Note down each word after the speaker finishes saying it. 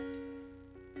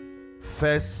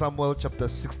First Samuel chapter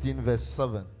 16 verse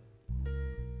 7.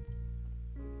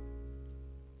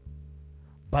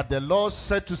 But the Lord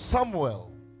said to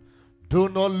Samuel, do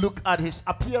not look at his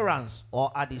appearance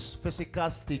or at his physical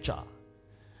stature,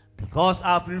 because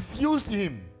I have refused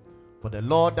him. For the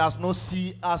Lord does not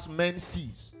see as man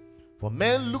sees. For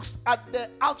man looks at the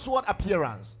outward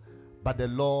appearance, but the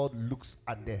Lord looks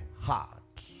at the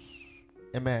heart.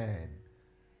 Amen.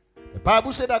 The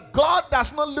Bible said that God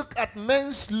does not look at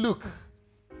men's look.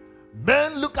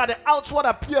 Men look at the outward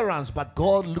appearance, but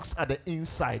God looks at the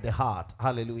inside, the heart.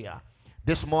 Hallelujah.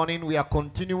 This morning we are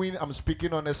continuing. I'm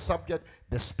speaking on a subject,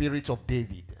 the spirit of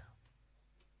David.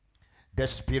 The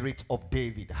spirit of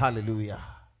David. Hallelujah.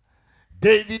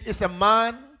 David is a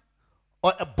man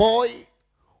or a boy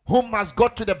whom has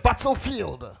got to the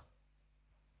battlefield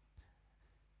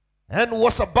and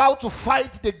was about to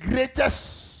fight the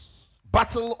greatest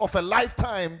battle of a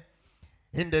lifetime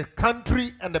in the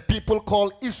country and the people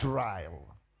called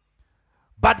Israel.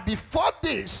 But before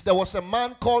this, there was a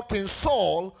man called King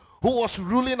Saul who was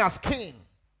ruling as king.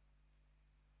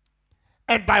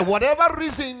 And by whatever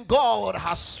reason, God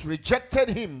has rejected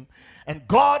him, and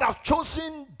God has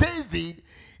chosen David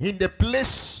in the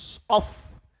place of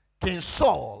King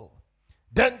Saul.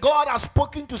 Then God has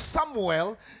spoken to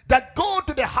Samuel that go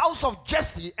to the house of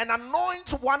Jesse and anoint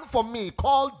one for me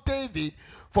called David,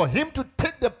 for him to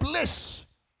take the place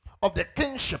of the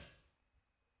kingship.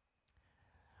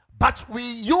 But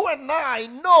you and I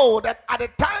know that at the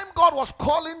time God was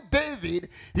calling David,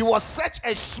 he was such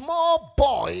a small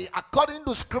boy. According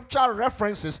to scripture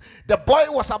references, the boy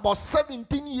was about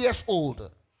 17 years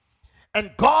old. And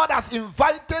God has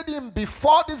invited him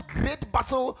before this great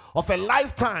battle of a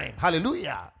lifetime.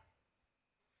 Hallelujah.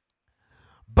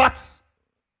 But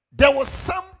there was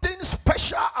something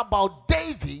special about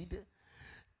David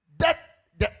that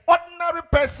the ordinary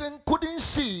person couldn't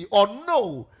see or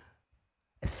know,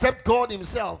 except God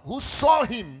himself, who saw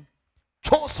him,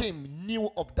 chose him, knew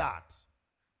of that.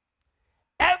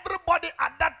 Everybody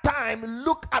at that time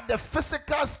looked at the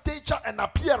physical stature and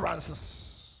appearances.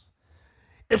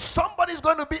 If somebody is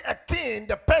going to be a king,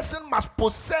 the person must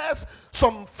possess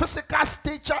some physical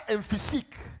stature and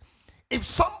physique. If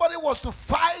somebody was to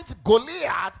fight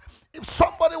Goliath, if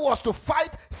somebody was to fight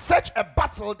such a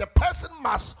battle, the person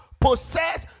must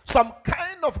possess some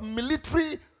kind of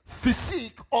military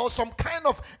physique or some kind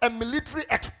of a military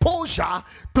exposure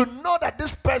to know that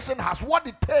this person has what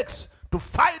it takes to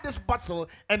fight this battle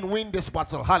and win this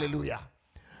battle. Hallelujah.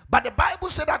 But the Bible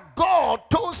said that God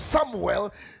told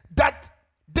Samuel that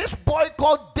this boy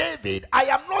called David, I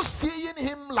am not seeing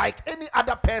him like any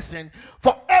other person.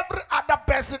 For every other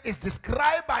person is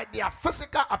described by their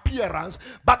physical appearance.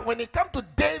 But when it comes to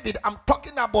David, I'm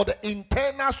talking about the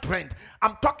internal strength.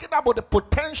 I'm talking about the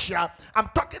potential. I'm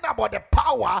talking about the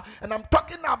power. And I'm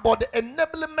talking about the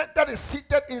enablement that is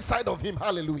seated inside of him.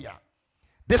 Hallelujah.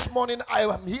 This morning, I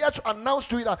am here to announce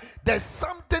to you that there's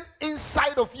something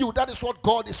inside of you. That is what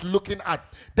God is looking at.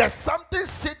 There's something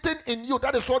sitting in you.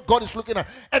 That is what God is looking at.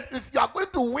 And if you are going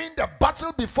to win the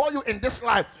battle before you in this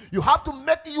life, you have to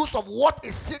make use of what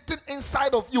is sitting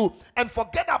inside of you and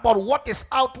forget about what is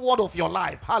outward of your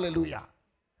life. Hallelujah.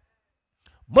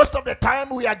 Most of the time,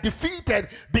 we are defeated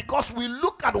because we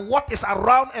look at what is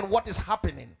around and what is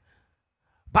happening.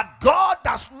 But God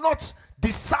does not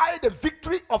decide the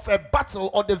victory of a battle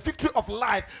or the victory of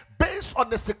life based on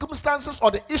the circumstances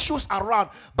or the issues around.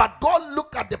 But God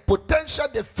look at the potential,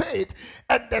 the faith,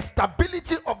 and the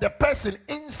stability of the person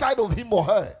inside of him or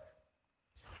her.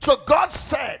 So God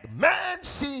said, man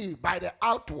see by the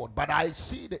outward, but I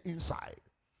see the inside.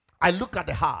 I look at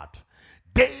the heart.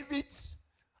 David,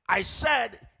 I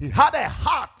said he had a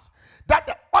heart that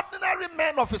the ordinary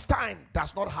man of his time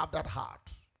does not have that heart.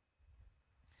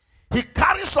 He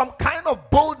carries some kind of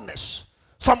boldness,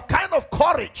 some kind of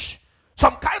courage,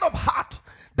 some kind of heart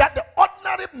that the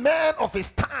ordinary man of his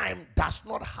time does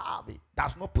not have it,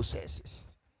 does not possess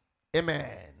it.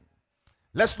 Amen.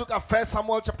 Let's look at 1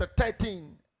 Samuel chapter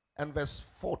 13 and verse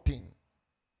 14.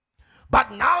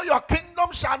 But now your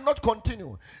kingdom shall not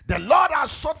continue. The Lord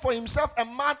has sought for himself a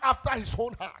man after his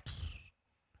own heart.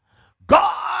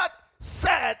 God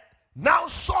said, now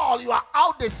Saul, you are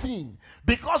out the scene,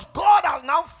 because God has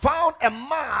now found a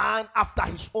man after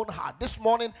his own heart. This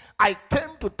morning I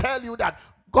came to tell you that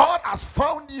God has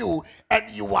found you and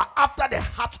you are after the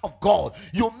heart of God.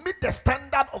 You meet the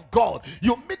standard of God.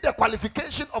 You meet the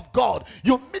qualification of God.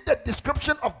 You meet the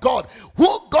description of God.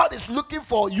 Who God is looking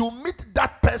for, you meet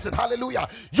that person. Hallelujah.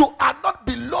 You are not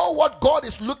below what God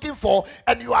is looking for,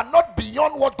 and you are not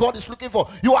beyond what God is looking for.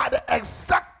 You are the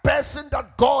exact person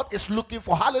that God is looking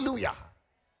for. Hallelujah.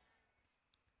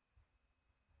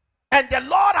 And the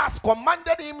Lord has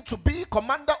commanded him to be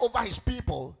commander over his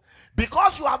people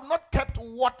because you have not kept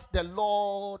what the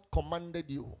Lord commanded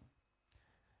you.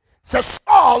 Says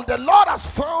Saul, the Lord has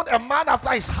found a man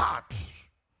after his heart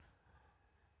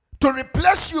to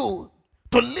replace you,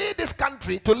 to lead this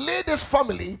country, to lead this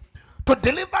family, to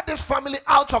deliver this family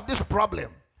out of this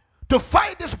problem, to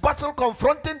fight this battle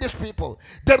confronting these people.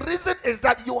 The reason is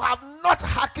that you have not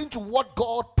hearkened to what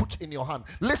God put in your hand.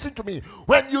 Listen to me.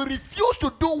 When you refuse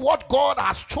to do what God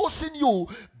has chosen you,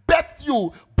 bet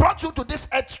you, brought you to this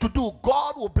earth to do,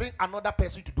 God will bring another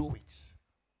person to do it.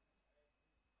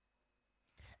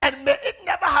 And may it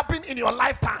never happen in your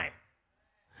lifetime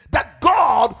that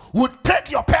God would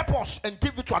take your purpose and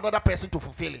give it to another person to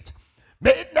fulfill it.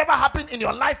 May it never happen in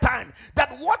your lifetime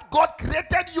that what God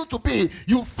created you to be,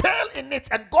 you fail in it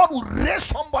and God will raise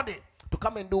somebody to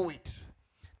come and do it.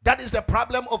 That is the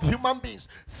problem of human beings.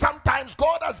 Sometimes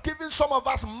God has given some of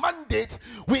us mandates.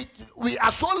 We are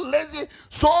so lazy,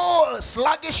 so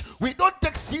sluggish. We don't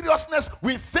take seriousness.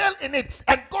 We fail in it.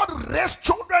 And God raised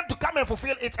children to come and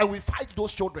fulfill it, and we fight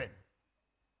those children.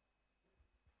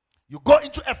 You go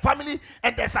into a family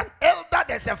and there's an elder,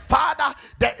 there's a father,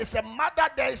 there is a mother,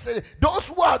 those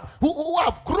who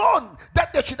have grown,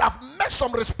 that they should have met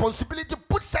some responsibility,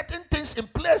 put certain things in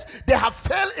place. They have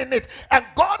failed in it. And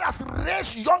God has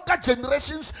raised younger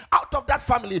generations out of that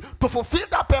family to fulfill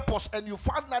that purpose. And you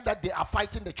find out that they are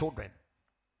fighting the children.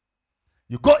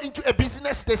 You go into a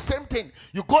business, the same thing.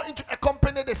 You go into a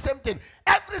company, the same thing.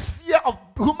 Every sphere of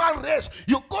human race,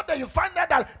 you go there, you find out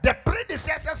that the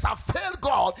predecessors have failed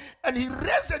God, and he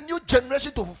raised a new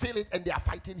generation to fulfill it, and they are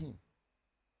fighting him.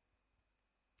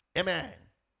 Amen.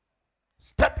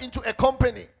 Step into a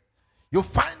company, you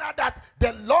find out that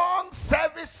the long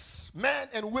service men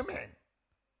and women,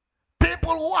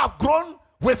 people who have grown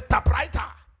with typewriter,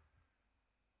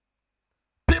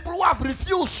 people who have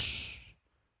refused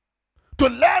to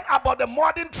learn about the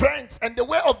modern trends and the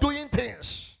way of doing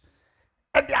things,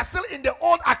 and they are still in the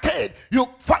old arcade. You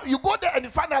go there and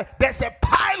you find out there's a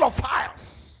pile of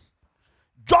files.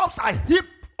 Jobs are heaped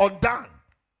undone.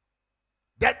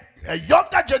 That a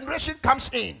younger generation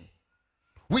comes in.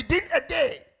 Within a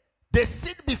day, they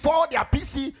sit before their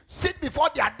PC, sit before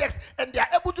their desk, and they are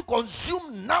able to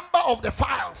consume number of the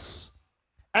files.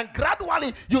 And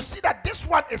gradually, you see that this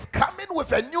one is coming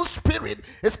with a new spirit,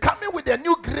 is coming with a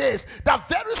new grace, that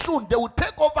very soon they will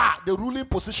take over the ruling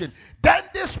position. Then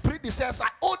this predecessor,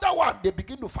 older one, they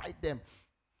begin to fight them.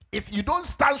 If you don't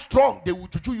stand strong, they will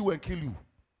juju you and kill you.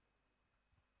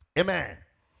 Amen.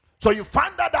 So you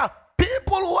find out that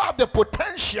people who have the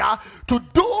potential to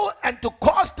do and to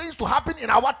cause things to happen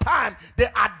in our time, they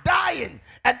are dying.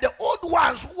 And the old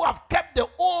ones who have kept the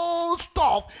old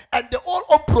stuff and the old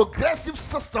progressive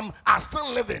system are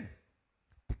still living,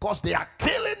 because they are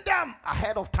killing them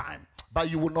ahead of time.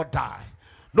 But you will not die.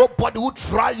 Nobody who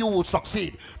try you will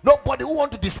succeed. Nobody who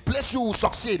want to displace you will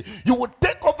succeed. You will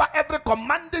take over every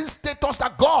commanding status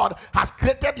that God has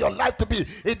created your life to be.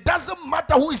 It doesn't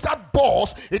matter who is that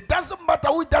boss. It doesn't matter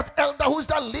who is that elder, who is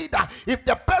that leader. If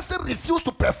the person refuses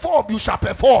to perform, you shall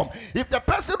perform. If the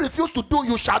person refuses to do,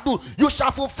 you shall do. You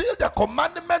shall fulfill the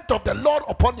commandment of the Lord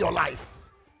upon your life.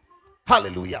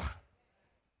 Hallelujah.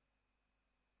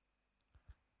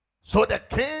 So the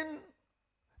king,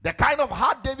 the kind of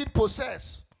heart David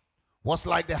possessed, was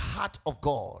like the heart of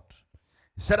God.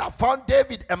 He said, I found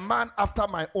David a man after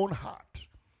my own heart.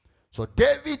 So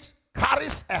David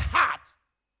carries a heart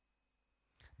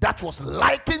that was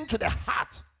likened to the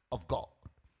heart of God.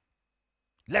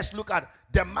 Let's look at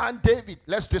the man David.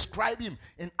 Let's describe him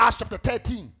in Acts chapter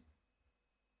 13.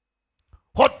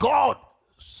 What God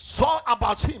saw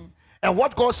about him and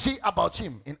what God see about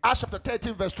him in Acts chapter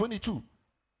 13 verse 22.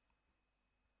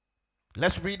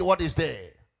 Let's read what is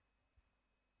there.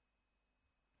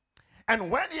 And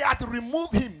when he had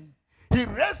removed him, he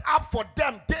raised up for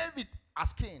them David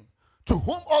as king, to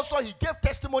whom also he gave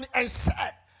testimony and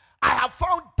said, I have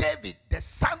found David, the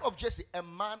son of Jesse, a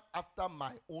man after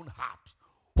my own heart,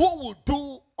 who will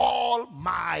do all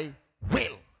my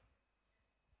will.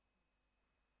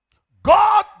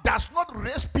 God does not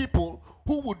raise people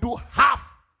who will do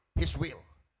half his will.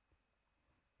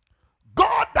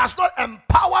 God does not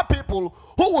empower people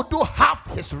who will do half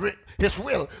his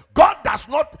will. God does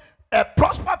not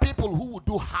prosper people who will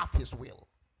do half his will.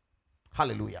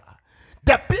 Hallelujah.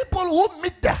 The people who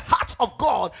meet the heart of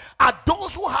God are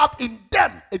those who have in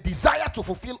them a desire to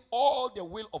fulfill all the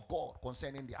will of God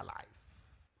concerning their life.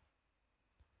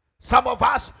 Some of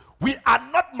us, we are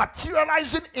not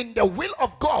materializing in the will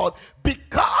of God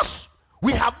because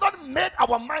we have not made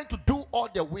our mind to do all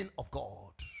the will of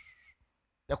God.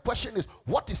 The question is,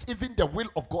 what is even the will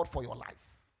of God for your life?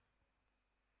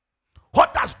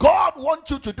 does God want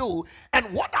you to do, and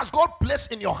what does God place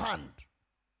in your hand?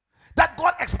 That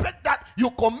God expects that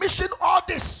you commission all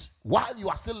this while you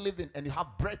are still living and you have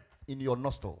breath in your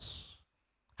nostrils.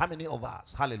 How many of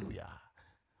us? Hallelujah.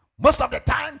 Most of the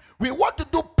time, we want to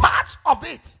do parts of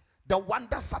it, the one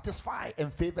that satisfies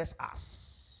and favors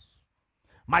us.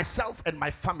 Myself and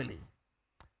my family.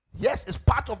 Yes, it's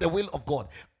part of the will of God,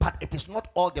 but it is not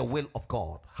all the will of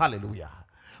God. Hallelujah.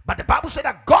 But the Bible said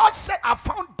that God said, I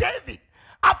found David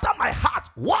after my heart.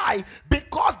 Why?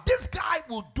 Because this guy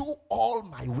will do all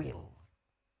my will.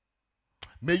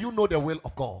 May you know the will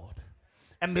of God.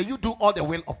 And may you do all the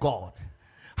will of God.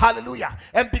 Hallelujah.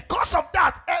 And because of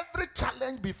that, every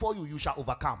challenge before you, you shall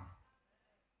overcome.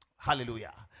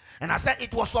 Hallelujah. And I said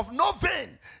it was of no vain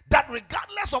that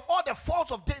regardless of all the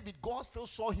faults of David, God still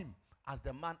saw him as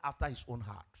the man after his own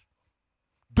heart.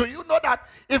 Do you know that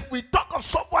if we talk of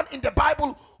someone in the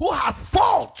Bible who has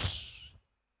faults,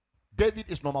 David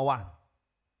is number one.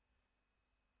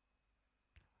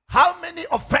 How many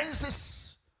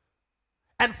offenses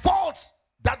and faults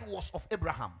that was of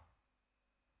Abraham?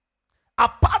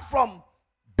 Apart from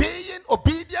being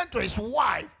obedient to his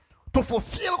wife to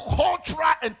fulfill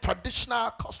cultural and traditional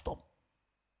custom.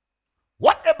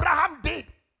 What Abraham did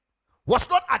was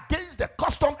not against the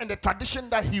custom and the tradition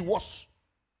that he was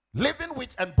living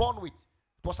with and born with.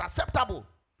 It was acceptable.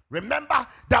 Remember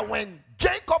that when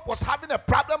Jacob was having a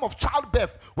problem of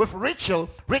childbirth with Rachel,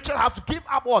 Rachel had to give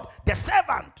up what? The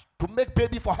servant to make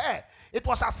baby for her. It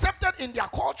was accepted in their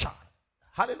culture.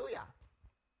 Hallelujah.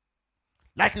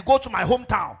 Like you go to my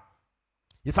hometown.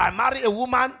 If I marry a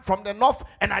woman from the north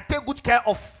and I take good care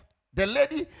of the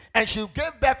lady and she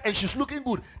gave birth and she's looking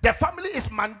good, the family is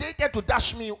mandated to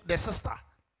dash me the sister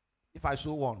if I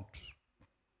so want.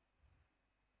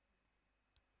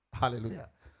 Hallelujah.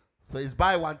 So it's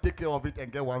buy one, take care of it,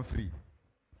 and get one free.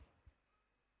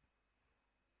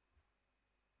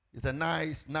 It's a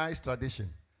nice tradition.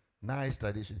 Nice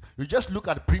tradition. You just look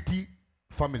at pretty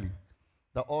family.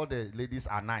 That all the ladies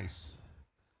are nice.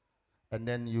 And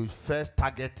then you first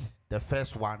target the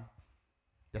first one.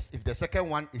 If the second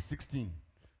one is 16,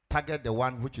 target the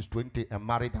one which is 20 and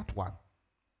marry that one.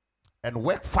 And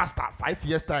work faster. 5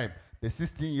 years time, the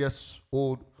 16 years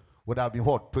old would have been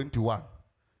what? 21.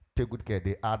 Take good care.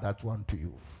 They add that one to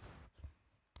you.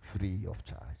 Free of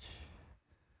charge.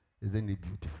 Isn't it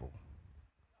beautiful?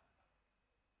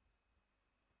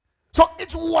 So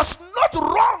it was not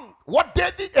wrong what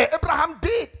Abraham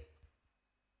did.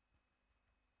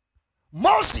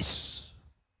 Moses,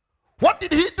 what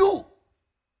did he do?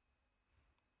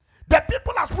 The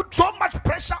people has put so much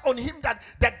pressure on him that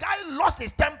the guy lost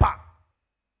his temper.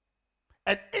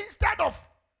 And instead of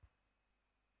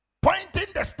pointing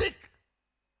the stick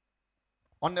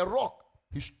on the rock,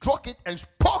 he struck it and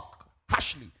spoke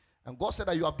harshly. And God said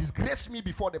that you have disgraced me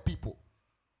before the people.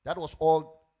 That was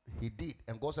all he did.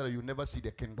 And God said that you never see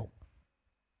the kingdom.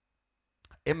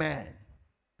 Amen.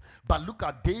 But look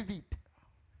at David.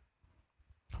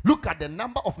 Look at the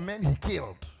number of men he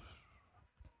killed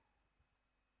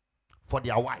for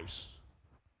their wives.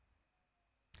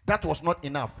 That was not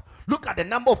enough. Look at the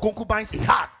number of concubines he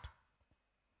had.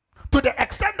 To the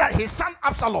extent that his son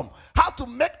Absalom had to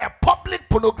make a public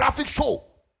pornographic show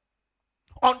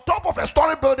on top of a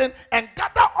story building and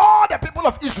gather all the people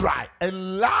of Israel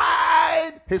and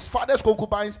line his father's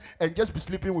concubines and just be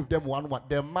sleeping with them one.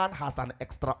 The man has an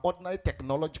extraordinary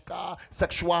technological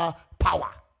sexual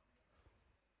power.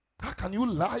 How can you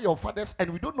lie your fathers?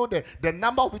 And we don't know the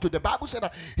number of it. The Bible said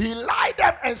that he lied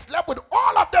them and slept with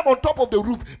all of them on top of the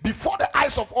roof before the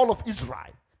eyes of all of Israel.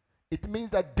 It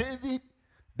means that David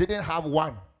didn't have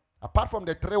one. Apart from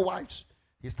the 3 wives,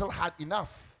 he still had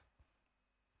enough.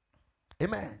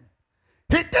 Amen.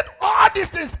 He did all these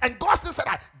things and God still said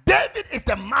that David is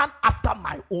the man after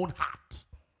my own heart.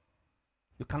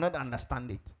 You cannot understand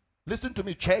it. Listen to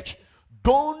me, church.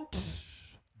 Don't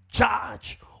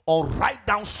judge or write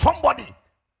down somebody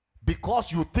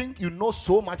because you think you know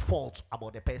so much fault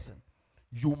about the person.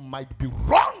 You might be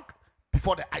wrong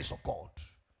before the eyes of God.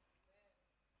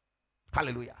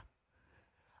 Hallelujah.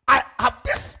 I have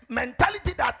this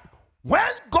mentality that when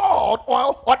God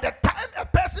or the time a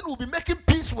person will be making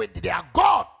peace with their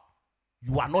God,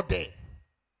 you are not there.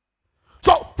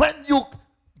 So when you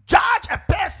judge a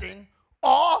person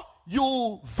or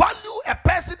you value a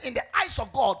person in the eyes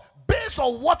of God based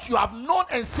on what you have known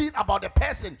and seen about the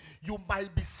person, you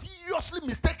might be seriously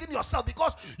mistaking yourself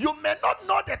because you may not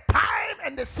know the time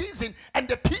and the season and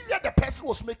the period the person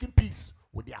was making peace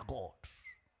with their God.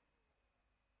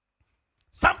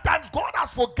 Sometimes God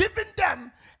has forgiven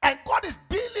them and God is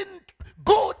dealing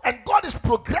good, and God is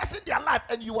progressing their life,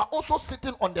 and you are also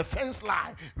sitting on the fence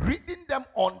line, reading them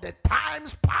on the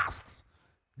times past.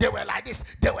 They were like this,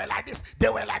 they were like this, they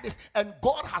were like this, and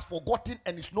God has forgotten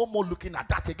and is no more looking at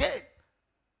that again.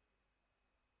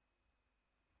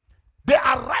 They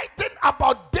are writing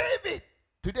about David.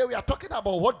 Today we are talking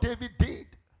about what David did.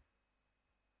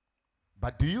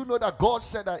 But do you know that God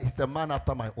said that he's a man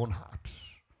after my own heart?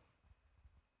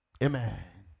 Amen.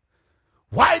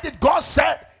 Why did God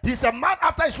say he's a man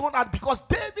after his own heart? Because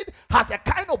David has a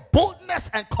kind of boldness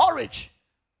and courage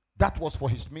that was for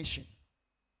his mission.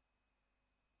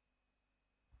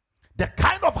 The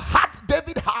kind of heart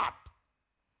David had,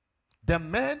 the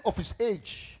men of his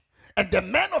age and the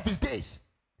men of his days,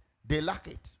 they lack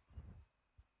it.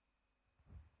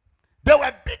 They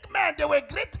were big men, they were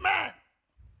great men.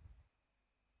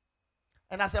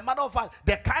 And as a matter of fact,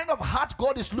 the kind of heart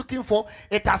God is looking for,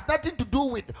 it has nothing to do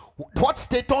with what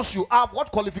status you have,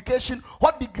 what qualification,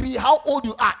 what degree, how old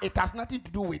you are. It has nothing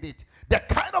to do with it. The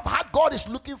kind of heart God is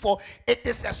looking for, it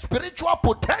is a spiritual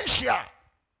potential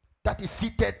that is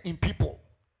seated in people.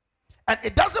 And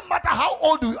it doesn't matter how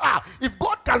old you are. If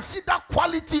God can see that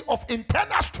quality of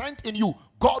internal strength in you,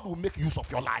 God will make use of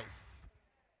your life.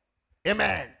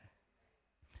 Amen.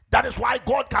 That is why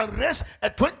God can raise a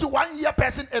 21-year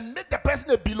person and make the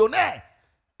person a billionaire,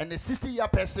 and a 60-year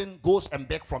person goes and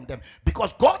begs from them.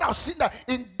 Because God has seen that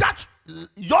in that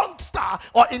youngster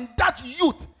or in that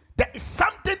youth, there is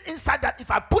something inside that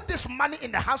if I put this money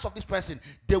in the hands of this person,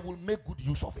 they will make good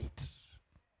use of it.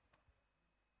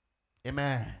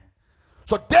 Amen.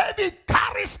 So David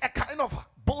carries a kind of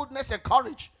boldness and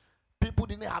courage people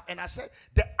didn't have. And I said,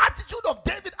 the attitude of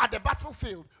David at the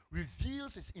battlefield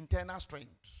reveals his internal strength.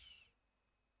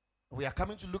 We are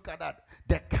coming to look at that.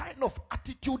 The kind of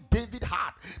attitude David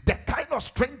had, the kind of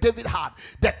strength David had,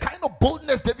 the kind of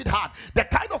boldness David had, the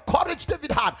kind of courage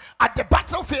David had at the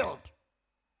battlefield.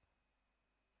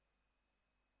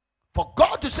 For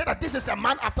God to say that this is a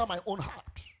man after my own heart.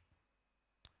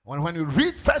 When you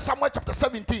read 1 Samuel chapter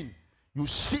 17, you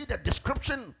see the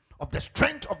description of the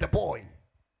strength of the boy.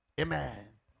 Amen.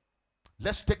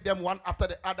 Let's take them one after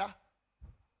the other.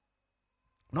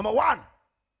 Number one,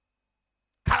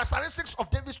 characteristics of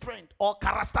David's strength, or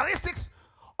characteristics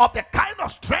of the kind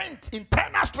of strength,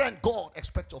 internal strength God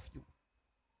expects of you.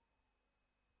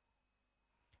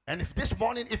 And if this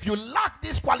morning, if you lack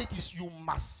these qualities, you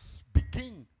must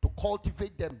begin to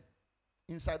cultivate them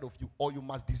inside of you, or you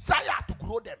must desire to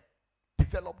grow them,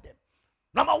 develop them.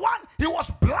 Number one, he was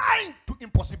blind to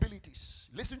impossibilities.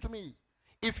 Listen to me.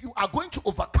 If you are going to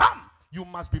overcome, you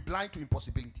must be blind to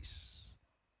impossibilities.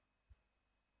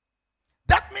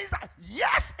 That means that,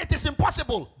 yes, it is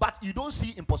impossible, but you don't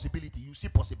see impossibility, you see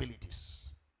possibilities.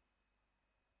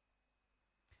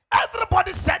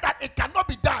 Everybody said that it cannot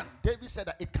be done. David said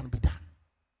that it can be done.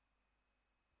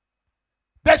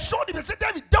 They showed him, they said,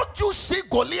 David, don't you see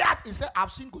Goliath? He said,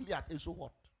 I've seen Goliath, and so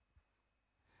what?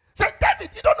 Say,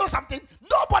 David, you don't know something?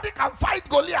 Nobody can fight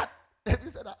Goliath.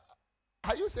 David said,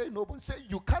 are you saying nobody? Say,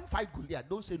 you can't fight Goliath.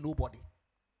 Don't say nobody.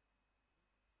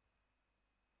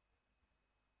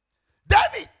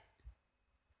 David,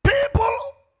 people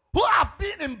who have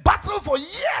been in battle for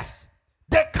years,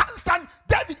 they can't stand.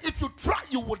 David, if you try,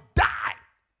 you will die.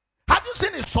 Have you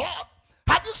seen his sword?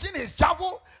 Have you seen his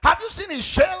javelin? Have you seen his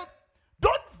shield?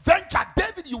 Don't venture,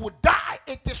 David, you will die.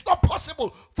 It is not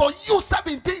possible for you,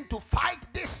 17, to fight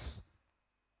this.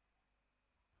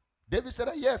 David said,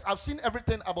 yes, I've seen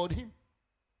everything about him.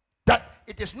 That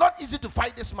it is not easy to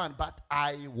fight this man, but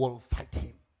I will fight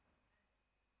him.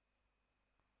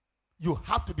 You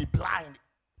have to be blind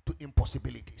to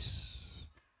impossibilities.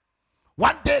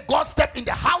 One day, God stepped in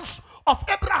the house of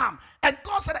Abraham, and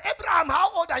God said, Abraham,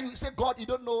 how old are you? He said, God, you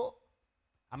don't know.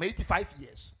 I'm 85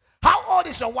 years. How old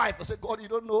is your wife? I said, God, you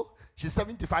don't know. She's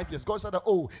 75 years. God said,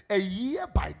 oh, a year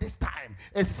by this time,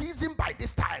 a season by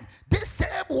this time, this same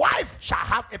wife shall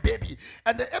have a baby.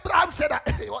 And then Abraham said,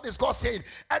 what is God saying?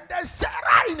 And then Sarah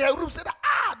in her room said,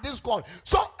 this God.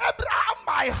 So Abraham,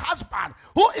 my husband,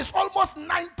 who is almost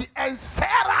 90, and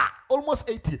Sarah, almost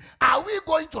 80, are we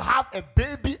going to have a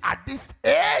baby at this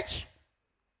age?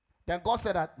 Then God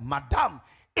said that, Madam,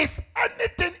 is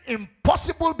anything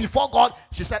impossible before God?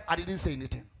 She said, I didn't say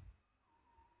anything.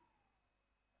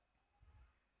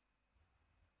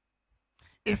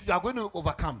 If you are going to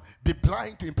overcome, be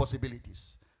blind to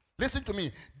impossibilities. Listen to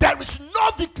me. There is no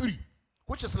victory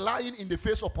which is lying in the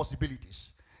face of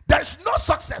possibilities. There is no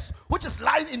success which is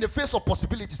lying in the face of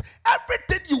possibilities.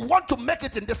 Everything you want to make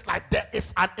it in this life, there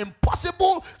is an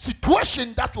impossible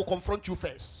situation that will confront you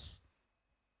first.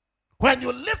 When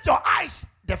you lift your eyes,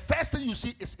 the first thing you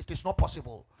see is it is not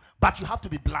possible. But you have to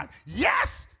be blind.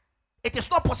 Yes, It is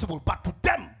not possible, but to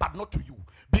them, but not to you.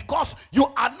 Because you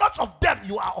are not of them,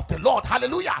 you are of the Lord.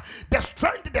 Hallelujah. The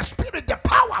strength, the spirit, the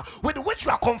power with which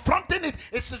you are confronting it,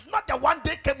 it is not the one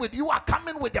they came with. You are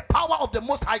coming with the power of the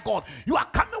Most High God. You are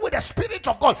coming with the Spirit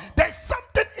of God. There is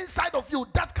something inside of you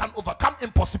that can overcome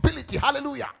impossibility.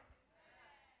 Hallelujah.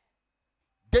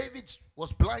 David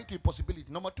was blind to impossibility.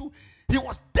 Number two, he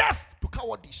was deaf to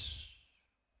cowardice.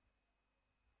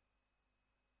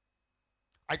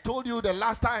 I told you the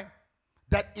last time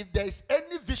that if there is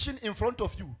any vision in front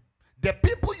of you, the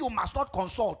people you must not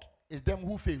consult is them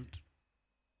who failed.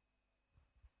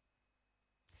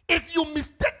 If you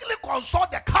mistakenly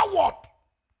consult the coward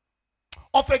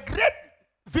of a great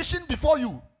vision before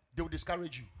you, they will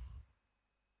discourage you.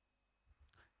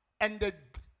 And the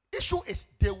issue is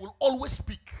they will always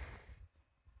speak.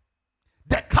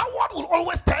 The coward will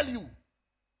always tell you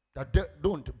that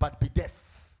don't, but be deaf.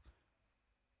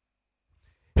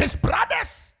 His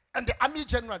brothers and the army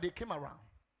general, they came around.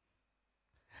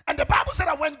 And the Bible said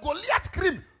that when Goliath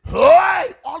screamed, hey,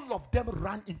 all of them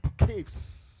ran into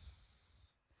caves.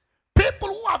 People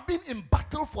who have been in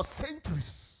battle for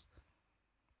centuries.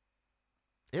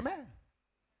 Amen.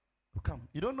 You come.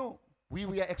 You don't know. We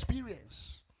are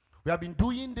experienced. We have been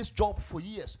doing this job for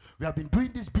years. We have been doing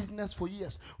this business for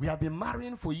years. We have been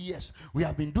marrying for years. We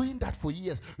have been doing that for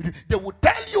years. They will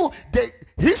tell you the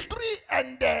history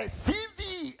and the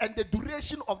CV and the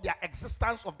duration of their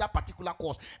existence of that particular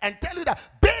course and tell you that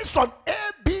based on A,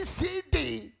 B, C,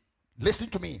 D, listen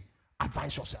to me,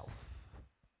 advise yourself.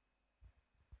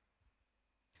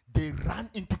 They ran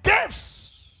into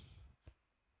caves.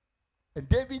 And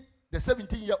David, the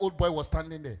 17-year-old boy, was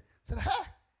standing there. Said, hey,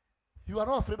 you are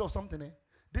not afraid of something, eh?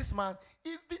 This man,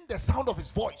 even the sound of his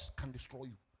voice can destroy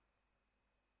you.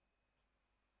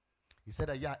 He said,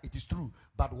 yeah, it is true.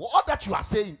 But all that you are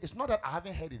saying is not that I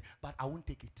haven't heard it, but I won't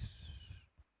take it.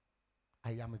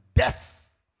 I am deaf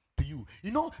to you.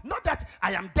 You know, not that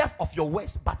I am deaf of your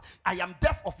words, but I am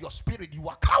deaf of your spirit. You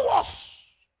are cowards.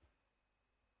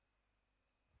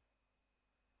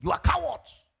 You are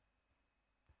cowards.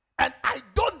 And I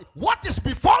don't, what is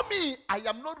before me, I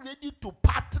am not ready to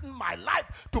partner my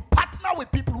life, to partner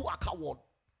with people who are coward.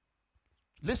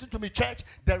 Listen to me, church.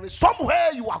 There is somewhere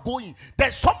you are going.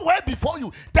 There's somewhere before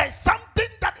you. There's something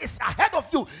that is ahead of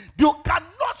you. You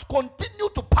cannot continue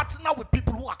to partner with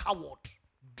people who are coward.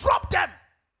 Drop them.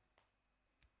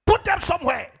 Put them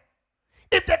somewhere.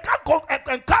 If they can't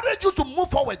encourage you to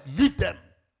move forward, leave them.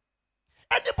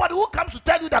 Anybody who comes to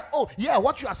tell you that, oh, yeah,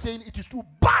 what you are saying, it is true,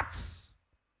 but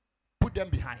put them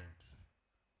behind.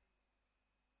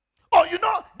 Oh, you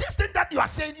know, this thing that you are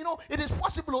saying, you know, it is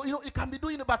possible, you know, it can be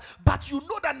doing it, but you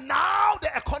know that now the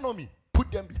economy,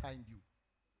 put them behind you.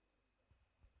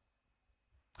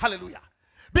 Hallelujah.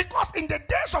 Because in the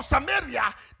days of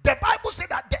Samaria, the Bible said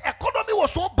that the economy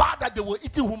was so bad that they were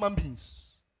eating human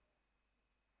beings.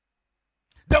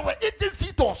 They were eating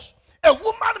fetus. A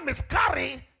woman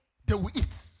miscarried, they will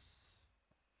eat.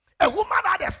 A woman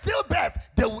had a stillbirth,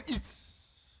 they will eat.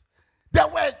 They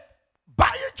were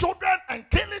buying children and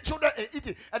killing children and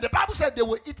eating. And the Bible said they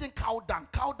were eating cow dung.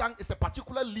 Cow dung is a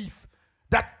particular leaf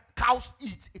that cows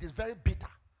eat. It is very bitter.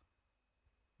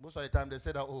 Most of the time they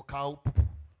say that, oh, cow poo.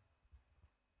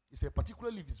 It's a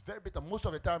particular leaf. It's very bitter. Most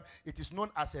of the time it is known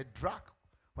as a drug.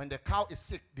 When the cow is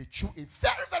sick, they chew a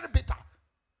very, very bitter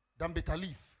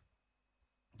leaf.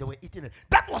 They were eating it.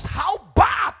 That was how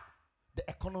bad the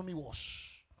economy was.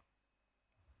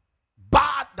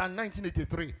 Bad than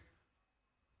 1983.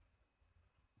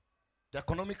 The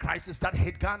economic crisis that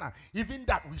hit Ghana. Even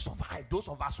that we survived. Those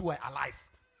of us who were alive.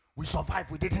 We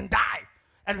survived. We didn't die.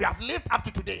 And we have lived up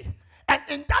to today. And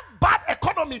in that bad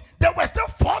economy, there were still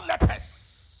 4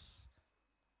 lepers.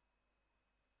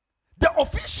 The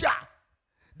official,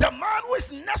 the man who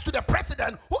is next to the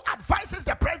president, who advises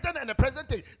the president and the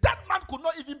president, that man could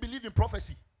not even believe in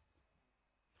prophecy.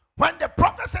 When the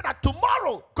prophet said that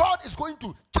tomorrow God is going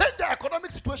to change the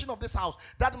economic situation of this house,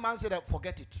 that man said,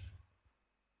 forget it.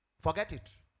 Forget it.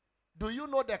 Do you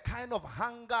know the kind of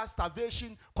hunger,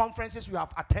 starvation conferences you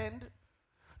have attended?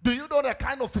 Do you know the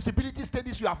kind of feasibility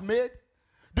studies you have made?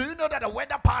 Do you know that the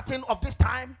weather pattern of this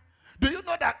time? Do you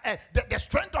know that the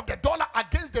strength of the dollar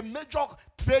against the major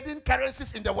trading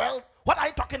currencies in the world? What are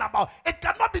you talking about? It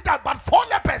cannot be done. But 4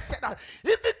 lepers said that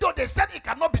even though they said it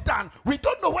cannot be done, we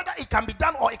don't know whether it can be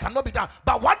done or it cannot be done.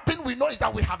 But one thing we know is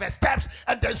that we have steps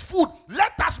and there's food.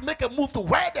 Let us make a move to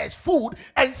where there's food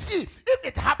and see if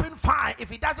it happens, fine.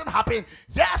 If it doesn't happen,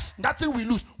 yes, nothing we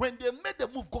lose. When they made the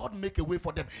move, God make a way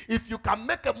for them. If you can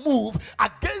make a move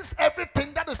against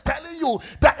everything that is telling you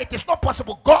that it it is not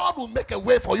possible, God will make a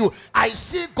way for you. I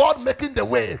see God making the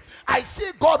way. I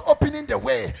see God opening the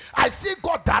way. I see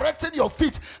God directing your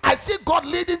feet. I see God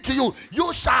leading to you.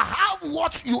 You shall have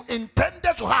what you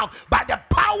intended to have by the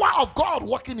power of God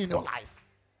working in your life.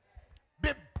 Be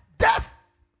deaf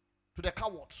to the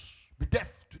cowards. Be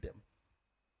deaf to them.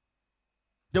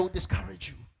 They will discourage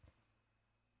you.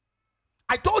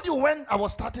 I told you when I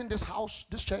was starting this house,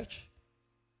 this church,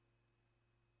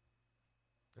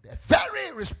 a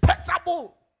very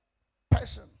respectable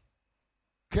person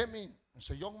came in and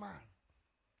said, young man,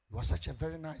 you are such a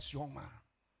very nice young man.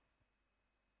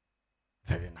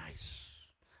 Very nice.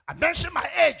 I mentioned my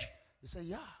age. He said,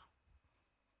 yeah,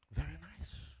 very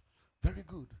nice. Very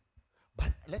good.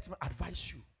 But let me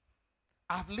advise you.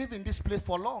 I've lived in this place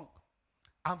for long.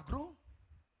 I've grown.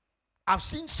 I've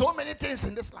seen so many things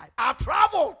in this life. I've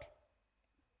traveled.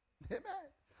 Amen.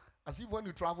 As if when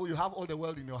you travel, you have all the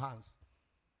world in your hands.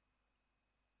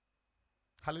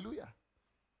 Hallelujah.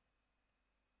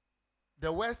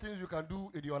 The worst things you can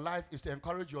do in your life is to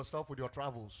encourage yourself with your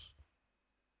travels.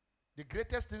 The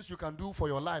greatest things you can do for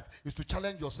your life is to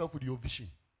challenge yourself with your vision.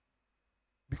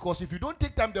 Because if you don't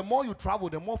take time, the more you travel,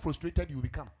 the more frustrated you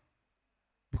become.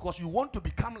 Because you want to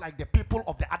become like the people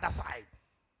of the other side.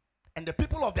 And the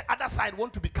people of the other side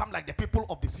want to become like the people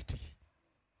of the city.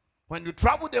 When you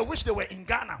travel, they wish they were in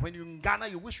Ghana. When you're in Ghana,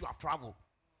 you wish you have traveled.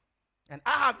 And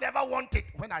I have never wanted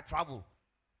when I travel.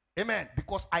 Amen.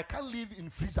 Because I can't live in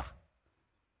freezer.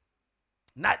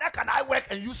 Neither can I work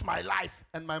and use my life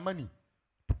and my money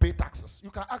to pay taxes.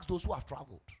 You can ask those who have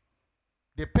traveled.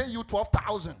 They pay you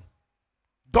 $12,000.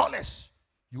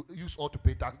 You use all to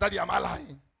pay tax. Daddy, am I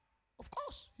lying? Of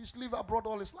course. He's lived abroad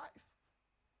all his life.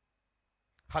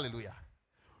 Hallelujah.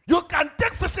 You can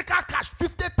take physical cash,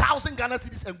 50,000 Ghana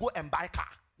cedis, and go and buy a car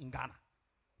in Ghana.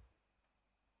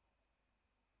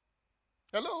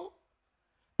 Hello?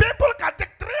 People can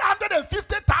take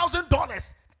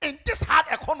 $350,000 in this hard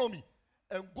economy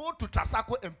and go to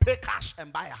Trasaco and pay cash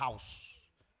and buy a house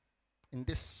in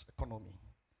this economy.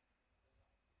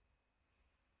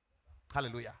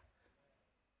 Hallelujah.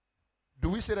 Do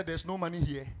we say that there's no money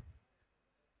here?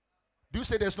 Do you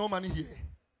say there's no money here?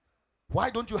 Why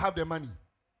don't you have the money?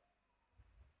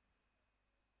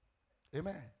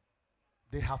 Amen.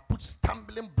 They have put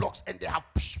stumbling blocks and they have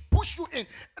pushed you in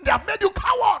and they have made you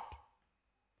coward.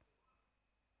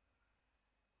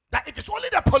 That it is only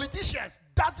the politicians.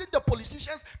 Doesn't the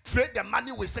politicians trade the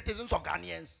money with citizens of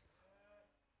Ghanaians?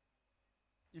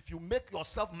 If you make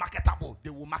yourself marketable, they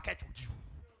will market with you.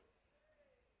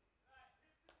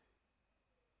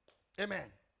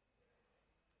 Amen.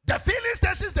 The filling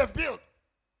stations they've built,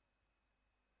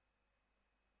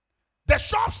 the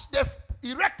shops they've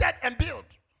erected and built,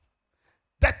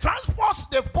 the transports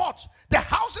they've bought, the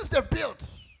houses they've built.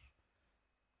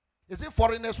 Is it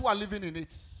foreigners who are living in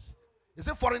it? Is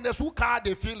it foreigners who car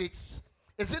they feel it?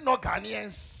 Is it not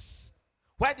Ghanaians?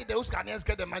 Where did those Ghanaians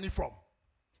get the money from?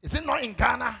 Is it not in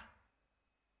Ghana?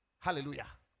 Hallelujah.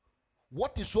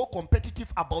 What is so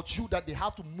competitive about you that they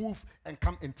have to move and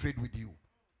come and trade with you?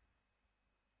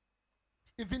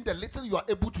 Even the little you are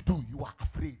able to do, you are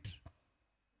afraid.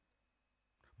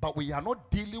 But we are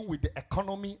not dealing with the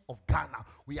economy of Ghana.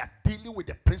 We are dealing with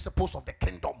the principles of the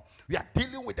kingdom. We are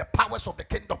dealing with the powers of the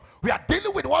kingdom. We are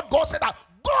dealing with what God said,